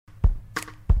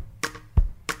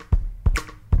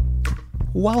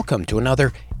Welcome to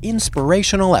another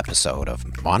inspirational episode of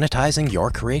Monetizing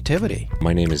Your Creativity.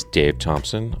 My name is Dave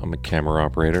Thompson. I'm a camera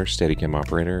operator, Steadicam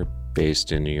operator,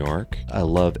 based in New York. I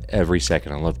love every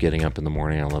second. I love getting up in the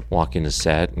morning. I love walking to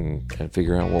set and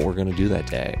figuring out what we're going to do that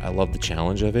day. I love the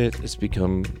challenge of it. It's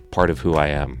become part of who I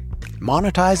am.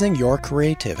 Monetizing Your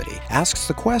Creativity asks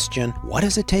the question, what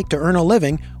does it take to earn a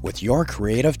living with your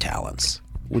creative talents?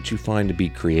 What you find to be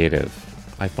creative?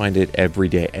 I find it every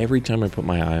day. Every time I put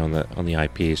my eye on the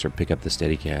eyepiece or pick up the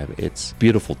Steadicam, it's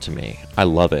beautiful to me. I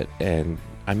love it, and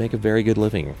I make a very good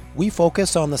living. We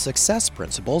focus on the success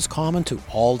principles common to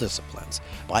all disciplines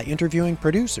by interviewing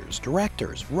producers,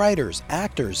 directors, writers,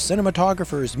 actors,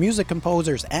 cinematographers, music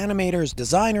composers, animators,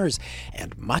 designers,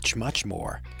 and much, much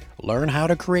more. Learn how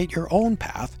to create your own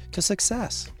path to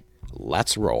success.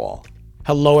 Let's roll.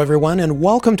 Hello, everyone, and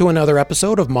welcome to another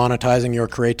episode of Monetizing Your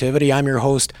Creativity. I'm your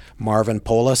host, Marvin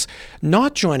Polis.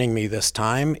 Not joining me this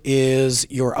time is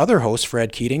your other host,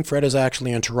 Fred Keating. Fred is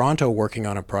actually in Toronto working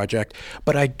on a project,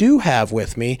 but I do have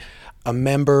with me a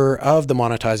member of the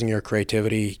Monetizing Your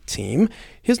Creativity team.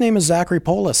 His name is Zachary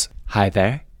Polis. Hi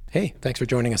there. Hey, thanks for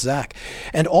joining us, Zach.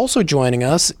 And also joining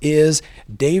us is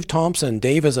Dave Thompson.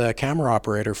 Dave is a camera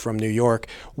operator from New York.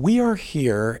 We are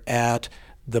here at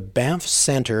the Banff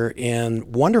Centre in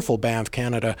wonderful Banff,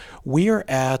 Canada. We are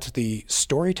at the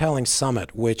Storytelling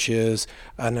Summit, which is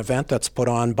an event that's put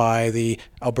on by the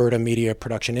Alberta Media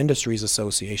Production Industries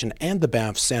Association and the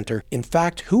Banff Centre. In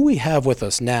fact, who we have with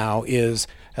us now is,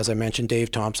 as I mentioned,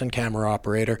 Dave Thompson, camera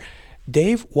operator.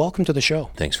 Dave, welcome to the show.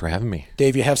 Thanks for having me.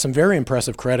 Dave, you have some very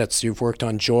impressive credits. You've worked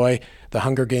on Joy, The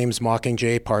Hunger Games,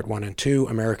 Mockingjay, Part 1 and 2,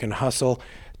 American Hustle.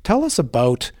 Tell us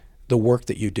about the work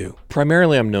that you do.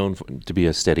 Primarily, I'm known to be a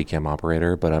Steadicam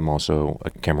operator, but I'm also a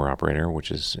camera operator,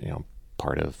 which is,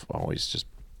 part of always just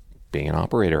being an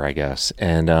operator, I guess.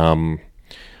 And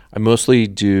I mostly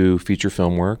do feature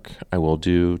film work. I will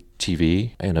do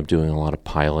TV. I end up doing a lot of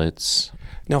pilots.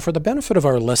 Now, for the benefit of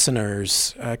our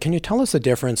listeners, can you tell us the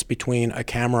difference between a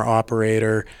camera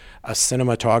operator, a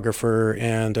cinematographer,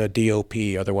 and a DOP,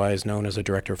 otherwise known as a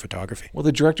director of photography? Well,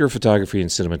 the director of photography and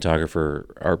cinematographer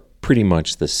are pretty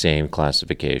much the same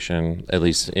classification, at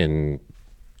least in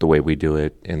the way we do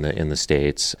it in the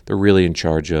States. They're really in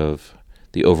charge of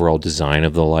the overall design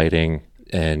of the lighting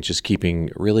and just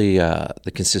keeping really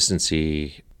the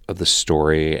consistency of the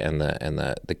story and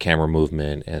the camera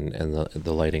movement and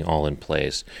the lighting all in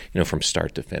place, from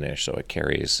start to finish. So it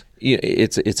carries,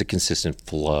 it's a consistent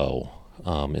flow.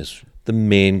 Is the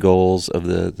main goals of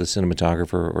the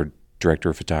cinematographer or director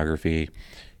of photography.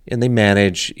 And they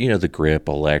manage, the grip,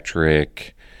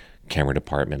 electric, camera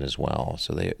department as well.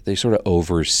 So they sort of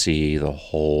oversee the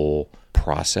whole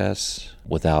process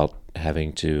without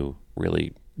having to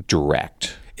really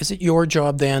direct. Is it your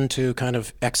job then to kind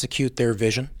of execute their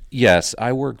vision? Yes,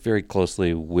 I work very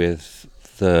closely with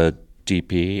the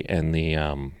DP and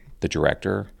the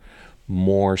director.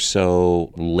 More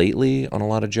so lately on a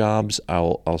lot of jobs,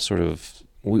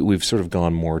 we've sort of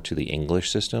gone more to the English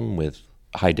system with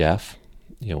high def,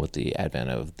 with the advent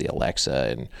of the Alexa,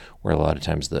 and where a lot of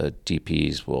times the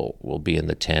DPs will be in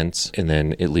the tents, and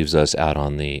then it leaves us out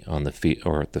on the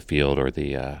field or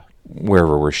the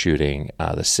wherever we're shooting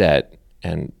the set,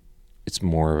 and it's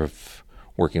more of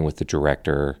working with the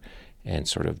director and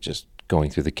sort of just going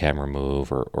through the camera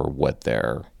move or what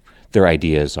their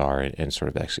ideas are and sort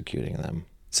of executing them.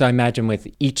 So I imagine with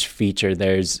each feature,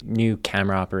 there's new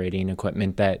camera operating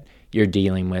equipment that you're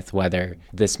dealing with, whether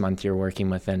this month you're working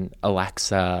with an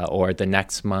Alexa or the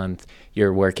next month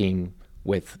you're working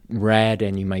with Red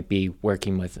and you might be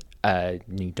working with a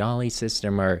new dolly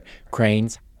system or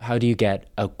cranes. How do you get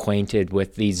acquainted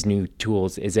with these new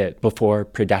tools? Is it before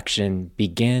production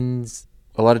begins?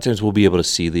 A lot of times we'll be able to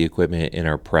see the equipment in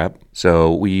our prep.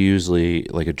 So we usually,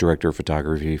 like a director of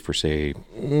photography for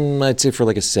I'd say for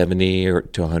like a 70 or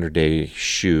to 100 day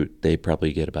shoot, they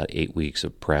probably get about 8 weeks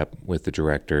of prep with the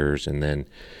directors. And then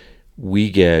we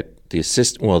get the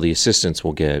assistants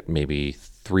will get maybe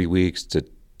 3 weeks to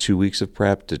 2 weeks of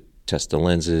prep to test the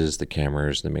lenses, the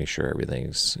cameras, to make sure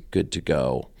everything's good to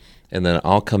go. And then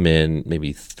I'll come in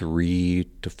maybe 3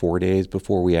 to 4 days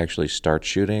before we actually start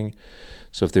shooting.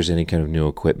 So if there's any kind of new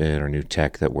equipment or new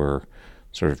tech that we're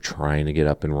sort of trying to get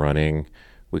up and running,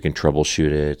 we can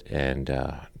troubleshoot it and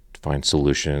find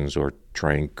solutions or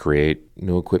try and create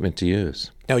new equipment to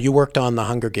use. Now, you worked on The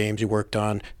Hunger Games. You worked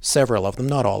on several of them,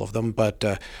 not all of them, but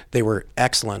they were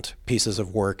excellent pieces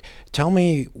of work. Tell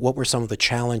me, what were some of the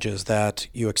challenges that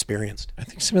you experienced? I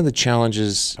think some of the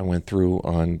challenges I went through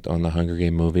on the Hunger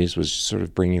Game movies was sort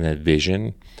of bringing that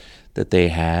vision that they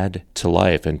had to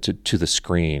life and to the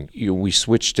screen. We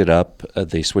switched it up.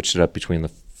 They switched it up between the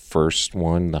first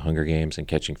one, The Hunger Games and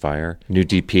Catching Fire. New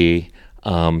DP.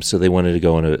 So they wanted to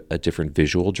go in a different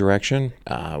visual direction.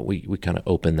 We kind of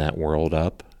opened that world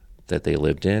up that they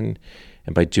lived in.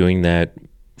 And by doing that,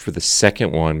 for the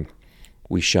second one,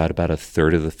 we shot about a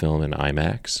third of the film in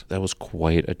IMAX. That was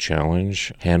quite a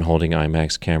challenge, hand-holding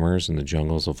IMAX cameras in the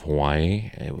jungles of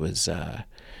Hawaii. It was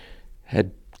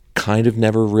had kind of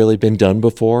never really been done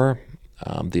before.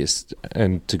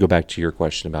 And to go back to your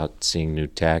question about seeing new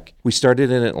tech, we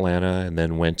started in Atlanta and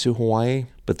then went to Hawaii.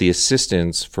 But the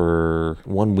assistants for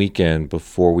one weekend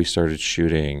before we started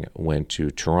shooting went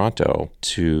to Toronto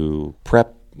to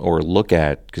prep or look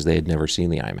at, because they had never seen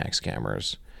the IMAX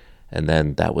cameras. And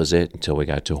then that was it until we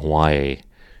got to Hawaii,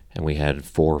 and we had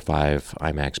 4 or 5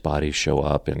 IMAX bodies show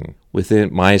up. And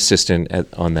within my assistant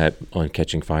on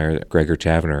Catching Fire, Gregor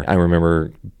Taverner, I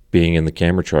remember being in the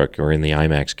camera truck or in the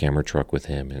IMAX camera truck with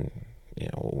him, and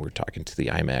we're talking to the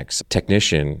IMAX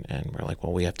technician, and we're like,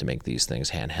 well, we have to make these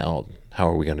things handheld. How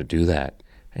are we going to do that?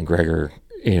 And Gregor,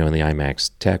 in the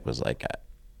IMAX tech was like,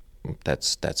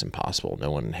 that's impossible.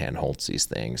 No one handholds these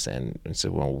things. And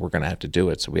said, well, we're going to have to do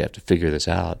it, so we have to figure this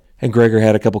out. And Gregor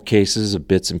had a couple cases of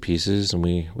bits and pieces, and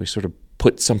we sort of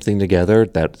put something together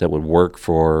that would work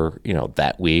for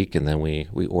that week. And then we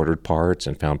ordered parts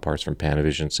and found parts from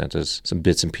Panavision, sent us some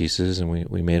bits and pieces, and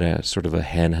we made a sort of a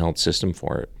handheld system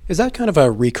for it. Is that kind of a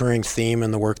recurring theme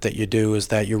in the work that you do, is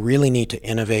that you really need to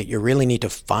innovate, you really need to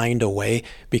find a way,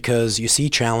 because you see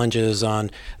challenges on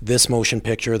this motion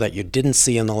picture that you didn't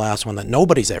see in the last one that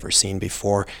nobody's ever seen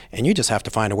before, and you just have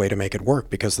to find a way to make it work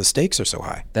because the stakes are so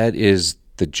high? That is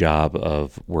the job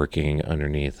of working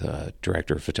underneath a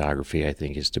director of photography, I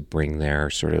think, is to bring their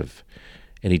sort of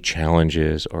any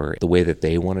challenges or the way that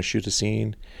they want to shoot a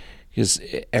scene. Because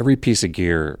every piece of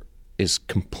gear is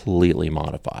completely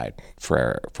modified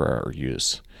for our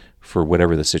use, for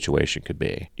whatever the situation could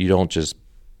be. You don't just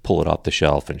pull it off the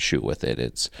shelf and shoot with it.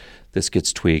 It's this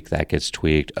gets tweaked, that gets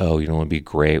tweaked. Oh, what would be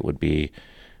great would be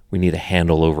we need a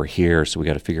handle over here, so we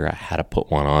got to figure out how to put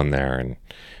one on there. And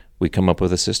we come up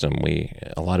with a system.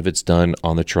 A lot of it's done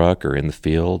on the truck or in the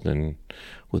field, and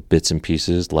with bits and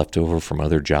pieces left over from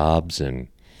other jobs and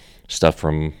stuff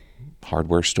from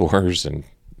hardware stores and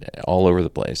all over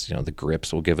the place. The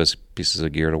grips will give us pieces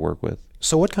of gear to work with.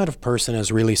 So what kind of person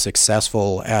is really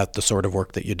successful at the sort of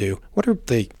work that you do? What are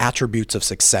the attributes of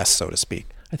success, so to speak?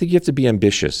 I think you have to be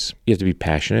ambitious. You have to be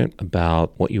passionate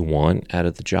about what you want out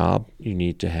of the job. You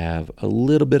need to have a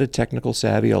little bit of technical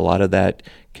savvy. A lot of that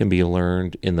can be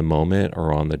learned in the moment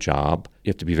or on the job. You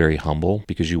have to be very humble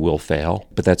because you will fail.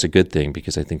 But that's a good thing,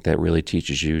 because I think that really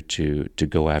teaches you to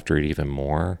go after it even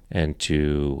more and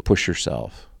to push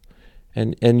yourself.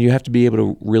 And you have to be able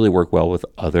to really work well with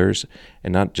others,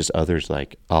 and not just others,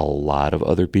 like a lot of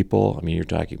other people. I mean, you're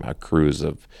talking about crews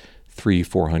of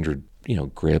 300-400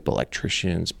 grip,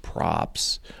 electricians,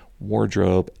 props,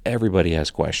 wardrobe. Everybody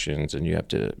has questions, and you have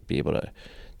to be able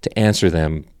to answer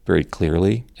them very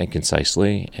clearly and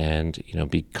concisely, and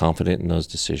be confident in those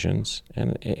decisions.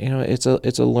 And it's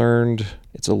a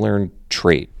learned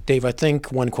trait. Dave, I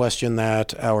think one question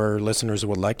that our listeners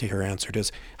would like to hear answered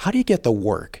is, how do you get the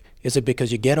work? Is it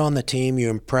because you get on the team,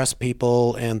 you impress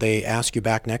people, and they ask you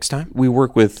back next time? We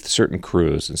work with certain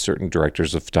crews and certain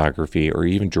directors of photography, or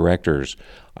even directors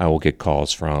I will get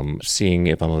calls from, seeing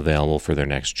if I'm available for their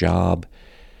next job.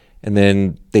 And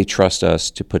then they trust us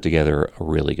to put together a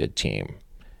really good team.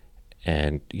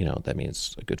 And, that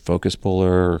means a good focus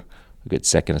puller, a good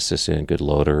second assistant, good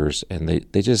loaders. And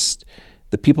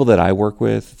the people that I work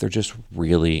with, they're just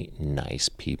really nice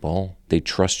people. They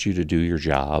trust you to do your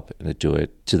job and to do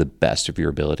it to the best of your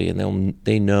ability. And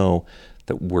they know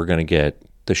that we're going to get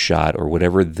the shot or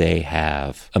whatever they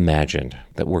have imagined,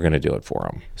 that we're going to do it for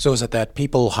them. So is it that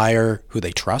people hire who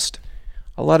they trust?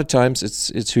 A lot of times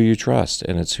it's who you trust,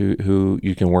 and it's who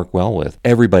you can work well with.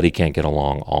 Everybody can't get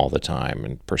along all the time,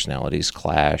 and personalities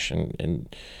clash, and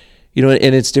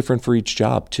it's different for each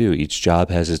job too. Each job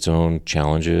has its own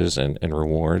challenges and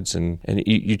rewards, and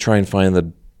you try and find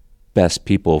the best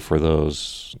people for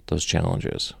those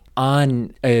challenges.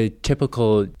 On a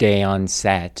typical day on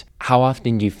set, how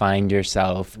often do you find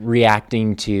yourself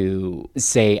reacting to,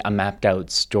 say, a mapped out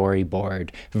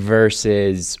storyboard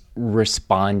versus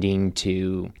responding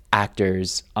to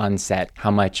actors on set?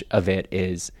 How much of it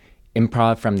is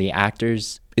improv from the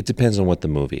actors? It depends on what the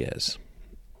movie is.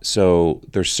 So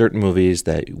there's certain movies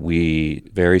that we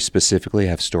very specifically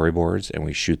have storyboards, and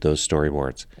we shoot those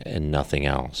storyboards and nothing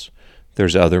else.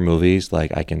 There's other movies,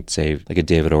 like I can say, like a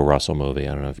David O. Russell movie.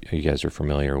 I don't know if you guys are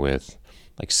familiar with,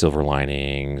 like Silver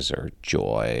Linings or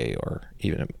Joy or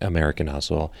even American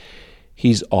Hustle.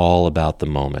 He's all about the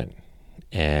moment.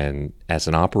 And as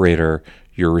an operator,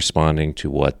 You're responding to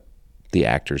what the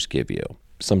actors give you.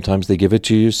 Sometimes they give it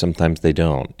to you, sometimes they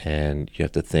don't, and you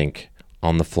have to think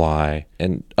on the fly.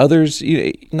 And others,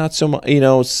 not so much.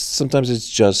 Sometimes it's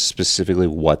just specifically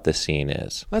what the scene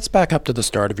is. Let's back up to the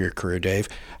start of your career, Dave.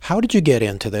 How did you get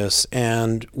into this,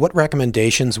 and what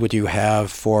recommendations would you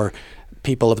have for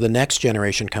people of the next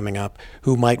generation coming up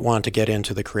who might want to get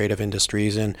into the creative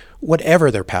industries in whatever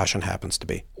their passion happens to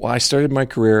be? Well, I started my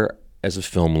career as a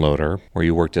film loader, where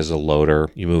you worked as a loader.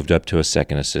 You moved up to a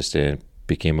second assistant,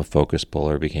 became a focus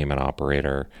puller, became an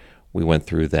operator. We went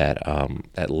through that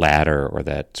ladder, or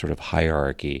that sort of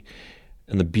hierarchy.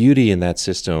 And the beauty in that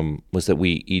system was that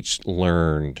we each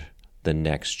learned the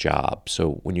next job.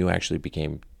 So when you actually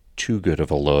became too good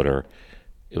of a loader,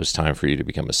 it was time for you to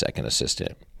become a second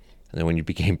assistant. And then when you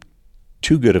became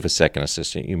too good of a second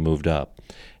assistant, you moved up.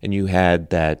 And you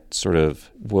had that sort of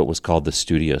what was called the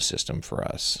studio system for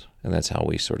us. And that's how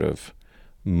we sort of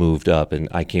moved up, and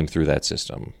I came through that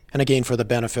system. And again, for the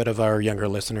benefit of our younger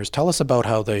listeners, tell us about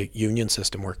how the union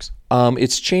system works.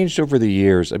 It's changed over the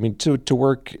years. I mean, to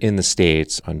work in the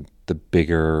States on the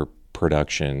bigger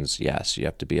productions, yes, you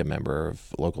have to be a member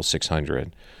of Local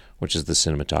 600, which is the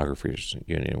Cinematographers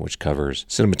Union, which covers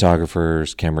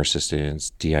cinematographers, camera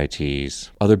assistants, DITs.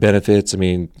 Other benefits, I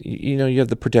mean, you have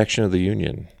the protection of the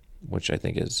union, which I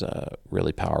think is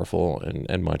really powerful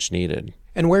and much needed.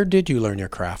 And where did you learn your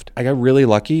craft? I got really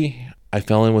lucky. I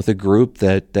fell in with a group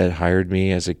that hired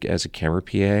me as a camera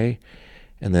PA,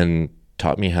 and then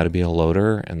taught me how to be a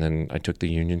loader. And then I took the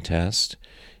union test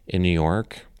in New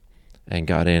York and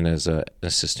got in as an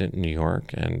assistant in New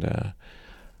York. And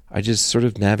I just sort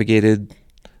of navigated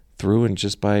through, and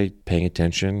just by paying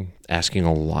attention, asking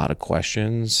a lot of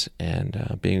questions,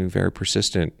 and being very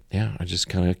persistent. Yeah, I just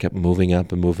kind of kept moving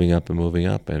up and moving up and moving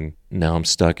up. And now I'm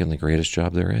stuck in the greatest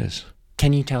job there is.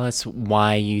 Can you tell us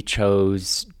why you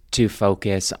chose to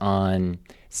focus on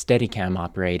Steadicam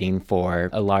operating for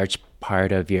a large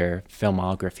part of your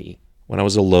filmography? When I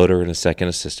was a loader and a second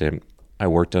assistant, I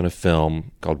worked on a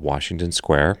film called Washington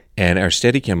Square, and our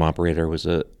Steadicam operator was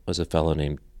a fellow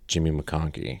named Jimmy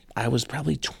McConkey. I was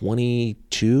probably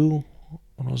 22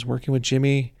 when I was working with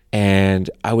Jimmy, and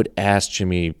I would ask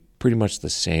Jimmy pretty much the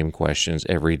same questions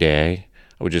every day.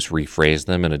 I would just rephrase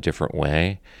them in a different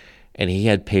way. And he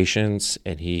had patience,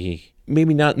 and he,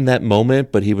 maybe not in that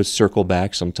moment, but he would circle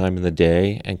back sometime in the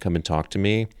day and come and talk to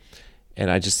me. And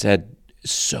I just had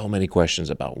so many questions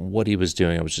about what he was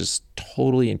doing. I was just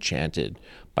totally enchanted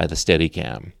by the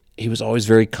Steadicam. He was always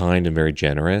very kind and very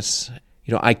generous.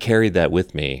 I carried that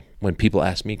with me when people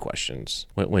ask me questions.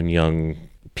 When young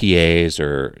PAs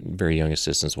or very young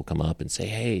assistants will come up and say,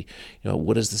 hey,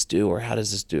 what does this do? Or how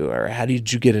does this do? Or how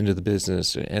did you get into the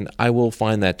business? And I will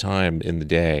find that time in the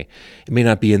day. It may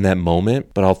not be in that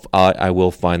moment, but I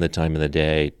will find the time in the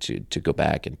day to go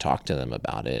back and talk to them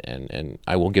about it. And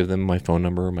I will give them my phone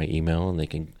number, my email, and they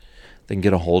can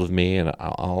get a hold of me, and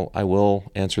I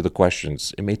will answer the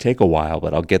questions. It may take a while,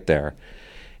 but I'll get there.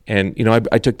 And,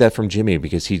 I took that from Jimmy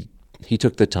because he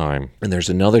took the time. And there's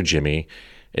another Jimmy,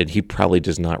 and he probably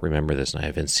does not remember this, and I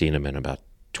haven't seen him in about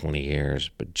 20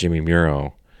 years, but Jimmy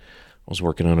Muro. I was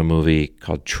working on a movie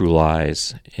called True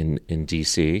Lies in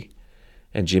D.C.,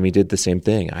 and Jimmy did the same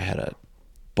thing. I had a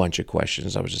bunch of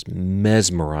questions. I was just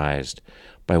mesmerized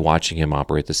by watching him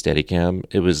operate the Steadicam.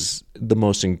 It was the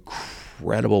most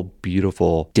incredible,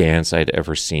 beautiful dance I'd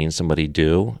ever seen somebody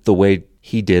do. The way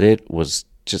he did it was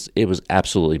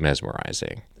absolutely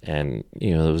mesmerizing. And,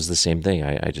 it was the same thing.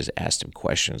 I just asked him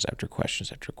questions after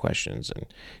questions after questions, and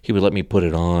he would let me put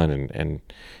it on and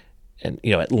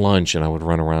at lunch, and I would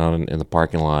run around in the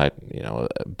parking lot,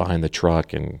 behind the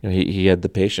truck, and he had the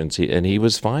patience, and he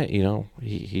was fine.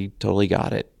 He totally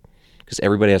got it, because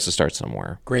everybody has to start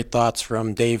somewhere. Great thoughts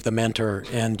from Dave the mentor,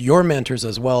 and your mentors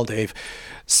as well, Dave.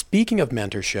 Speaking of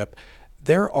mentorship,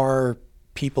 there are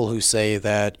people who say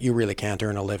that you really can't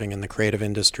earn a living in the creative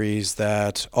industries,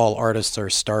 that all artists are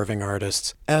starving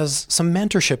artists. As some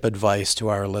mentorship advice to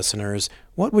our listeners,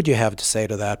 what would you have to say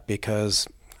to that? Because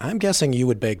I'm guessing you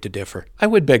would beg to differ. I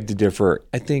would beg to differ.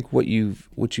 I think what you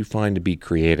find to be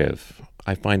creative,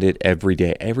 I find it every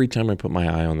day. Every time I put my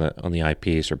eye on the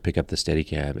eyepiece or pick up the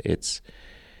Steadicam,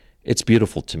 it's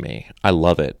beautiful to me. I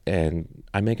love it, and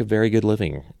I make a very good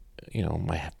living.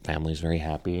 My family's very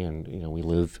happy, and we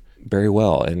live very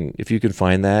well. And if you can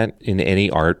find that in any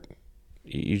art,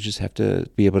 you just have to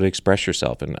be able to express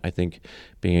yourself. And I think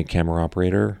being a camera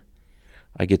operator,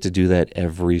 I get to do that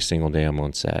every single day I'm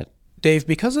on set. Dave,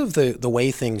 because of the way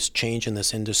things change in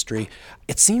this industry,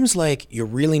 it seems like you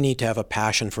really need to have a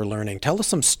passion for learning. Tell us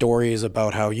some stories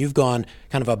about how you've gone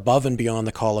kind of above and beyond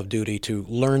the call of duty to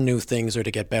learn new things or to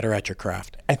get better at your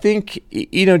craft. I think,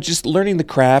 just learning the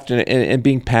craft and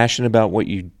being passionate about what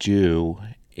you do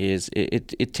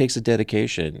it takes a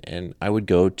dedication. And I would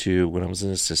go to, when I was an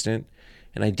assistant,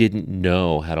 and I didn't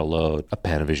know how to load a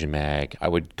Panavision mag, I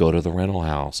would go to the rental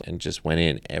house and just went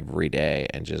in every day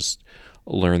and just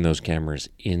learn those cameras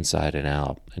inside and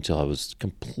out until I was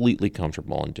completely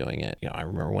comfortable in doing it. I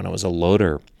remember when I was a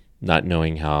loader, not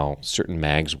knowing how certain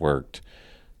mags worked.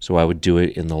 So I would do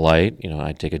it in the light.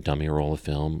 I'd take a dummy roll of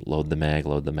film, load the mag,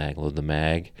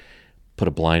 put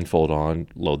a blindfold on,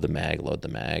 load the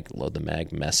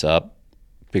mag, mess up,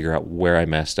 figure out where I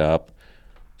messed up,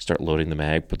 start loading the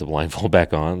mag, put the blindfold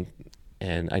back on.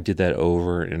 And I did that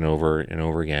over and over and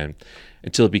over again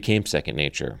until it became second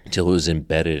nature, until it was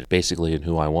embedded basically in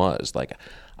who I was. Like,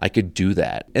 I could do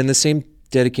that. And the same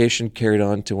dedication carried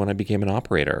on to when I became an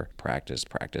operator. Practice.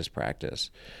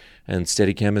 And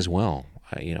Steadicam as well.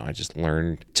 I just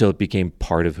learned till it became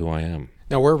part of who I am.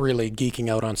 Now, we're really geeking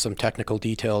out on some technical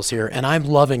details here, and I'm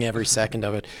loving every second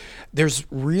of it. There's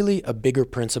really a bigger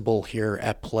principle here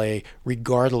at play,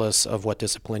 regardless of what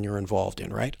discipline you're involved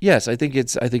in, right? Yes, I think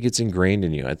it's ingrained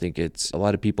in you. I think a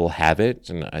lot of people have it,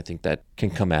 and I think that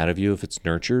can come out of you if it's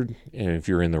nurtured. And if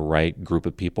you're in the right group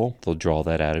of people, they'll draw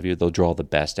that out of you. They'll draw the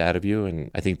best out of you. And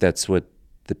I think that's what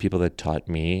the people that taught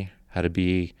me how to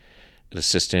be an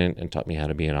assistant and taught me how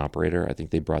to be an operator, I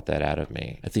think they brought that out of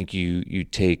me. I think you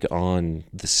take on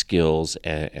the skills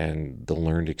and the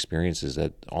learned experiences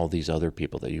that all these other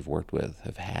people that you've worked with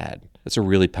have had. That's a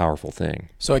really powerful thing.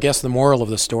 So I guess the moral of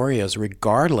the story is,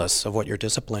 regardless of what your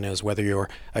discipline is, whether you're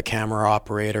a camera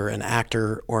operator, an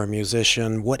actor, or a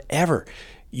musician, whatever,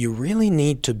 you really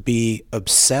need to be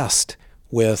obsessed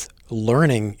with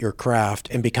learning your craft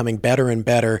and becoming better and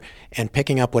better and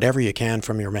picking up whatever you can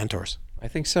from your mentors. I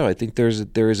think so. I think there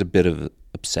is a bit of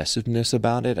obsessiveness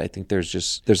about it. I think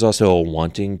there's also a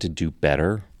wanting to do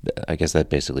better. I guess that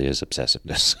basically is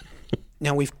obsessiveness.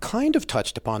 Now, we've kind of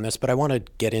touched upon this, but I want to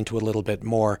get into a little bit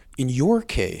more. In your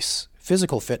case,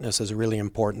 physical fitness is a really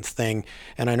important thing,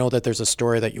 and I know that there's a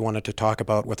story that you wanted to talk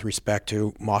about with respect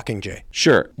to Mockingjay.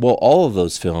 Sure. Well, all of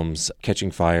those films,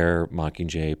 Catching Fire,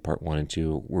 Mockingjay, Part 1 and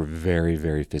 2, were very,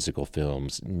 very physical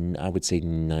films. I would say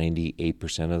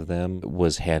 98% of them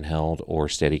was handheld or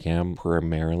Steadicam,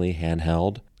 primarily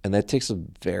handheld, and that takes a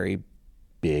very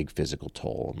big physical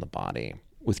toll on the body.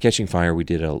 With Catching Fire, we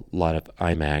did a lot of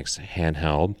IMAX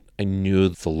handheld. I knew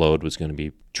the load was going to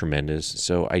be tremendous,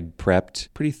 so I prepped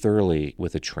pretty thoroughly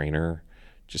with a trainer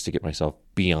just to get myself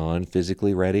beyond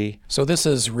physically ready. So this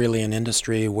is really an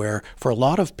industry where, for a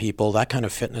lot of people, that kind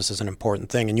of fitness is an important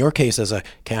thing. In your case, as a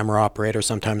camera operator,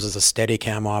 sometimes as a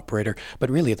Steadicam operator,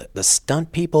 but really the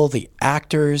stunt people, the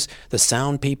actors, the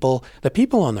sound people, the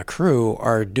people on the crew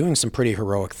are doing some pretty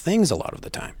heroic things a lot of the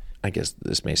time. I guess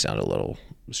this may sound a little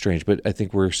strange, but I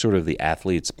think we're sort of the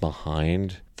athletes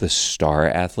behind the star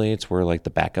athletes. We're like the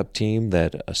backup team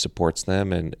that supports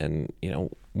them. And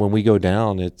when we go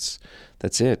down,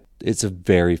 that's it. It's a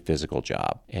very physical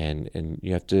job, and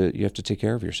you have to take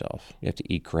care of yourself. You have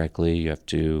to eat correctly. You have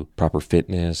to proper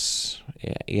fitness.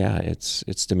 Yeah,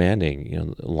 it's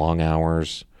demanding. Long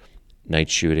hours,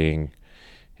 night shooting.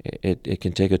 It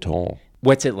can take a toll.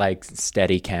 What's it like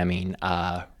Steadicamming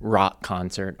a rock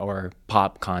concert or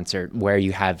pop concert where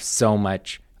you have so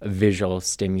much visual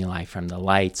stimuli from the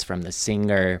lights, from the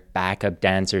singer, backup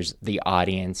dancers, the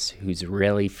audience who's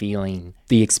really feeling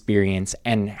the experience?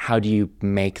 And how do you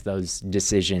make those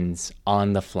decisions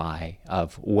on the fly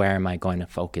of where am I going to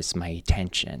focus my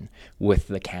attention with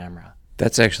the camera?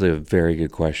 That's actually a very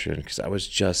good question, because I was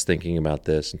just thinking about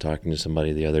this and talking to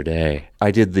somebody the other day.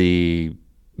 I did the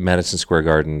Madison Square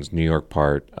Garden's New York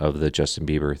part of the Justin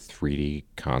Bieber 3D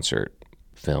concert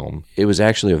film. It was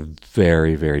actually a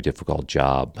very, very difficult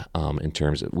job in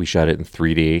terms of, we shot it in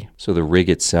 3D. So the rig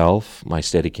itself, my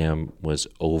Steadicam was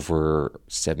over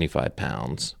 75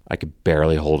 pounds. I could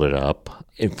barely hold it up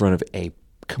in front of a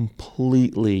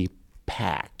completely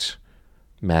packed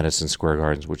Madison Square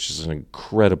Gardens, which is an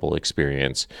incredible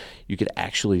experience. You could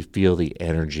actually feel the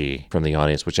energy from the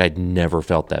audience, which I'd never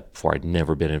felt that before. I'd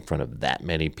never been in front of that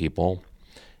many people.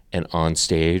 And on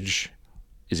stage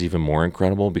is even more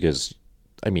incredible because,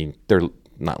 they're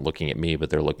not looking at me,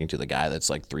 but they're looking to the guy that's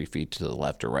like 3 feet to the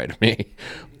left or right of me.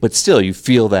 But still, you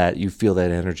feel that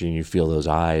energy and you feel those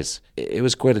eyes. It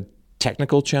was quite a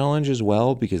technical challenge as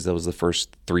well, because that was the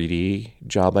first 3D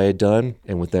job I had done.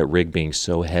 And with that rig being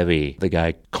so heavy, the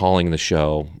guy calling the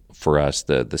show for us,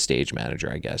 the stage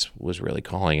manager, I guess, was really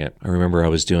calling it. I remember I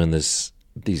was doing these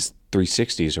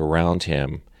 360s around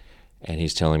him, and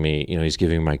he's telling me, he's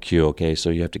giving my cue, okay, so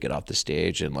you have to get off the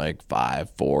stage in like 5,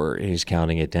 4, and he's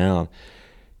counting it down.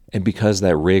 And because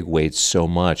that rig weighed so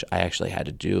much, I actually had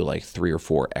to do like 3 or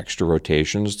 4 extra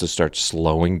rotations to start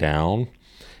slowing down.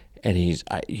 And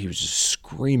he was just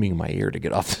screaming in my ear to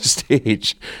get off the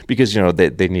stage because,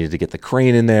 they needed to get the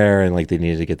crane in there and like they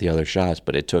needed to get the other shots.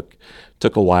 But it took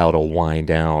a while to wind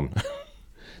down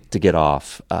to get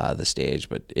off the stage.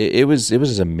 But it was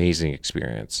an amazing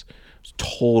experience.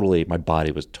 My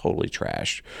body was totally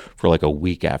trashed for like a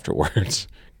week afterwards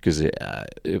because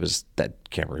it was,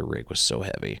 that camera rig was so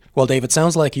heavy. Well, Dave, it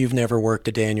sounds like you've never worked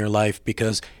a day in your life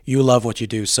because you love what you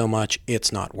do so much,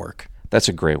 it's not work. That's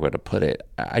a great way to put it.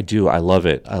 I do. I love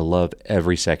it. I love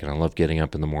every second. I love getting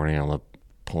up in the morning. I love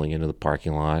pulling into the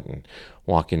parking lot and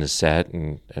walking to set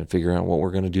and figuring out what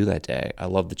we're going to do that day. I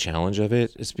love the challenge of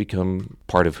it. It's become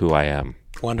part of who I am.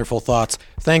 Wonderful thoughts.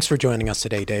 Thanks for joining us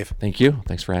today, Dave. Thank you.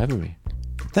 Thanks for having me.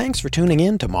 Thanks for tuning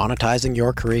in to Monetizing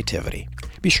Your Creativity.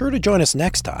 Be sure to join us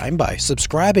next time by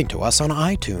subscribing to us on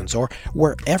iTunes or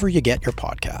wherever you get your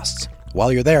podcasts.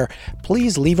 While you're there,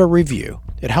 please leave a review.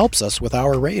 It helps us with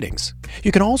our ratings.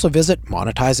 You can also visit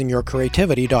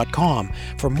monetizingyourcreativity.com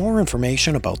for more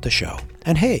information about the show.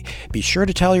 And hey, be sure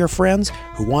to tell your friends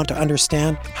who want to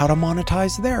understand how to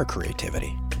monetize their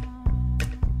creativity.